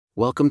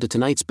Welcome to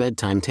tonight's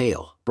bedtime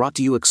tale, brought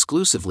to you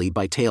exclusively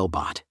by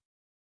Talebot.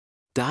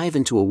 Dive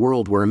into a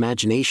world where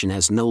imagination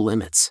has no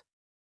limits.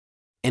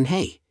 And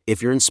hey,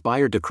 if you're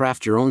inspired to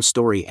craft your own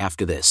story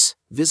after this,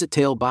 visit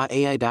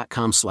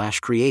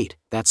talebotai.com/create.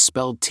 That's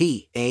spelled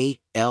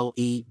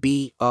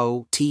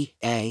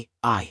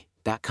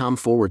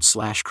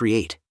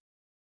TALEBOTAI.com/create.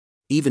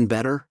 Even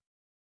better?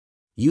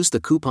 Use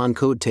the coupon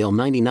code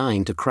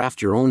TALE99 to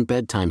craft your own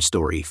bedtime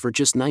story for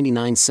just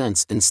 99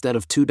 cents instead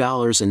of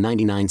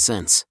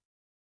 $2.99.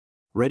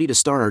 Ready to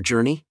start our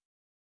journey?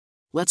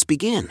 Let's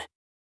begin.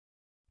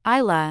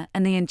 Ayla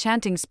and the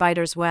Enchanting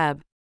Spider's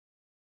Web.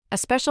 A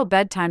special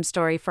bedtime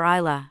story for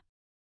Ayla.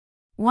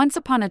 Once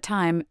upon a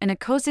time, in a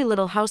cozy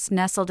little house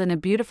nestled in a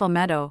beautiful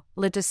meadow,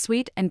 lived a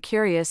sweet and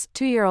curious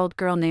 2-year-old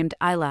girl named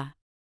Ayla.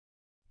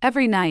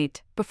 Every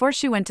night, before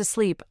she went to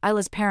sleep,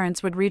 Ayla's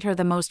parents would read her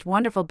the most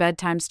wonderful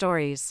bedtime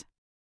stories.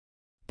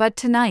 But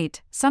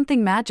tonight,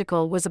 something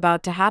magical was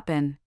about to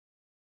happen.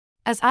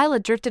 As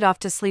Ayla drifted off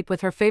to sleep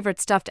with her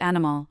favorite stuffed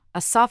animal,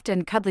 a soft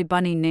and cuddly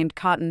bunny named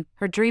Cotton,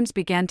 her dreams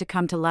began to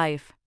come to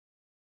life.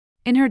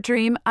 In her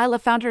dream, Ayla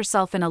found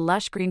herself in a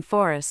lush green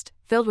forest,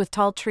 filled with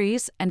tall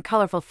trees and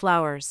colorful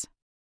flowers.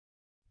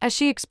 As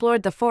she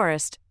explored the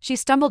forest, she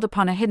stumbled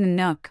upon a hidden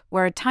nook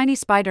where a tiny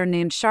spider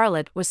named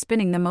Charlotte was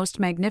spinning the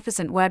most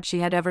magnificent web she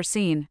had ever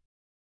seen.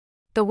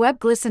 The web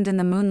glistened in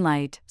the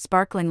moonlight,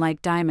 sparkling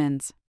like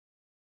diamonds.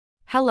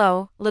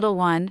 "Hello, little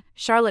one,"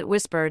 Charlotte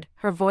whispered,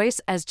 her voice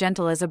as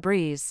gentle as a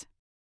breeze.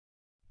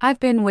 "I've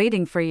been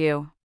waiting for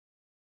you."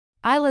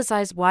 Ayla's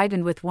eyes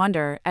widened with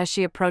wonder as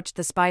she approached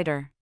the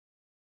spider.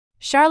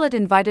 Charlotte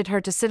invited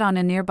her to sit on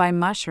a nearby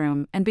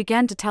mushroom and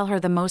began to tell her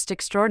the most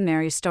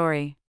extraordinary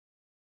story.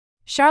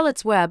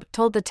 Charlotte's web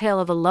told the tale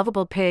of a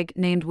lovable pig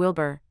named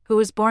Wilbur, who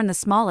was born the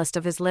smallest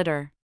of his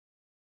litter.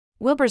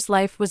 Wilbur's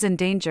life was in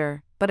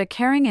danger, but a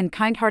caring and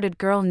kind-hearted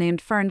girl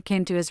named Fern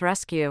came to his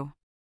rescue.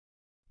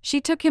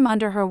 She took him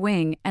under her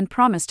wing and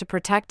promised to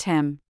protect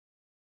him.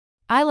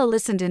 Ayla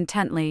listened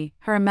intently,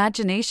 her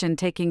imagination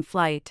taking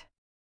flight.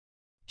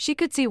 She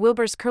could see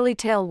Wilbur's curly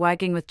tail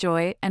wagging with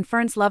joy and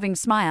Fern's loving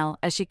smile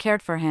as she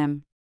cared for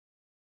him.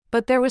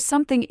 But there was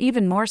something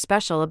even more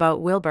special about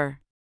Wilbur.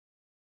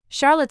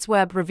 Charlotte's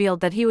web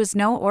revealed that he was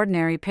no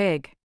ordinary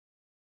pig.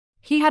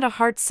 He had a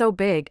heart so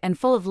big and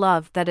full of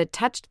love that it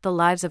touched the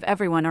lives of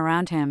everyone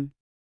around him.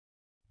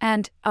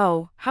 And,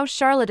 oh, how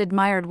Charlotte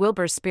admired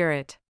Wilbur's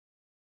spirit.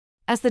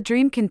 As the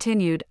dream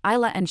continued,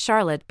 Ayla and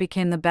Charlotte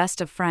became the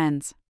best of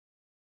friends.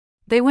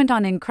 They went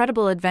on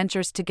incredible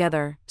adventures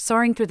together,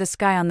 soaring through the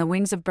sky on the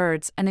wings of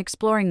birds and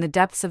exploring the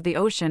depths of the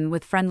ocean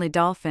with friendly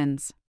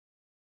dolphins.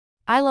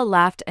 Ayla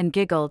laughed and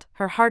giggled,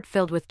 her heart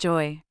filled with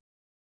joy.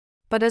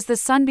 But as the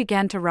sun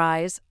began to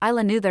rise,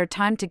 Ayla knew their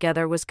time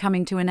together was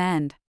coming to an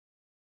end.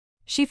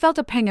 She felt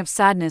a pang of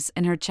sadness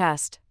in her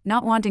chest,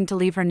 not wanting to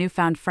leave her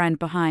newfound friend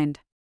behind.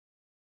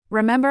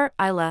 "Remember,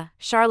 Ayla,"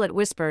 Charlotte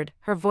whispered,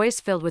 her voice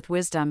filled with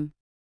wisdom.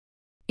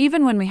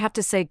 "Even when we have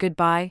to say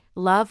goodbye,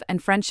 love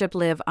and friendship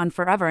live on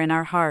forever in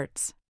our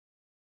hearts."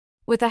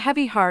 With a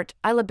heavy heart,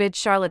 Ayla bid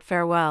Charlotte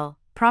farewell,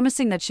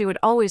 promising that she would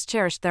always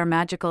cherish their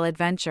magical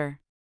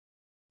adventure.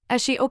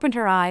 As she opened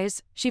her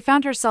eyes, she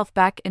found herself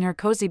back in her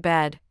cozy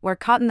bed, where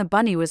Cotton the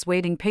bunny was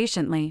waiting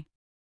patiently.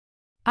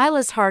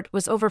 Ayla's heart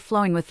was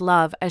overflowing with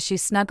love as she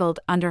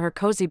snuggled under her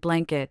cozy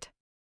blanket.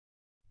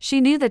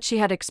 She knew that she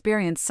had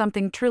experienced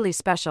something truly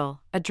special,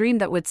 a dream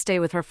that would stay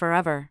with her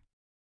forever.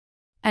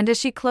 And as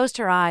she closed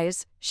her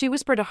eyes, she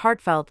whispered a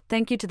heartfelt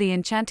thank you to the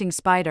enchanting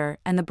spider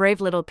and the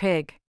brave little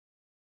pig.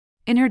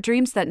 In her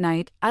dreams that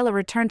night, Ayla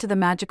returned to the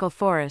magical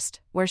forest,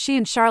 where she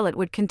and Charlotte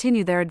would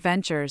continue their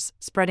adventures,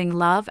 spreading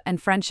love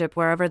and friendship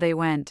wherever they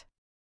went.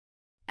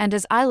 And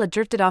as Ayla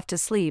drifted off to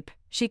sleep,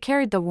 she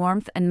carried the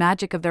warmth and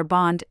magic of their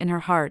bond in her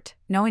heart,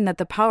 knowing that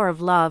the power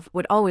of love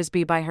would always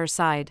be by her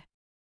side.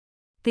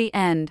 The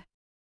end.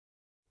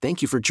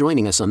 Thank you for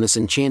joining us on this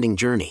enchanting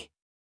journey.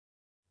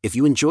 If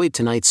you enjoyed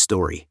tonight's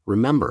story,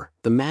 remember,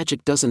 the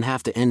magic doesn't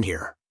have to end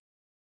here.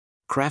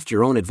 Craft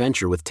your own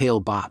adventure with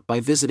Talebot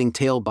by visiting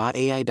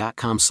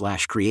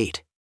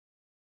talebotai.com/create.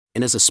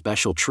 And as a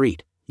special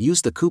treat,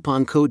 use the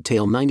coupon code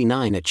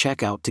TALE99 at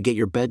checkout to get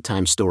your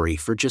bedtime story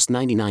for just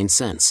 99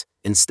 cents,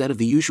 instead of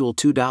the usual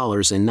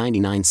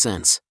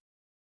 $2.99.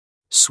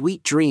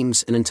 Sweet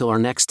dreams, and until our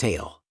next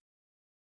tale.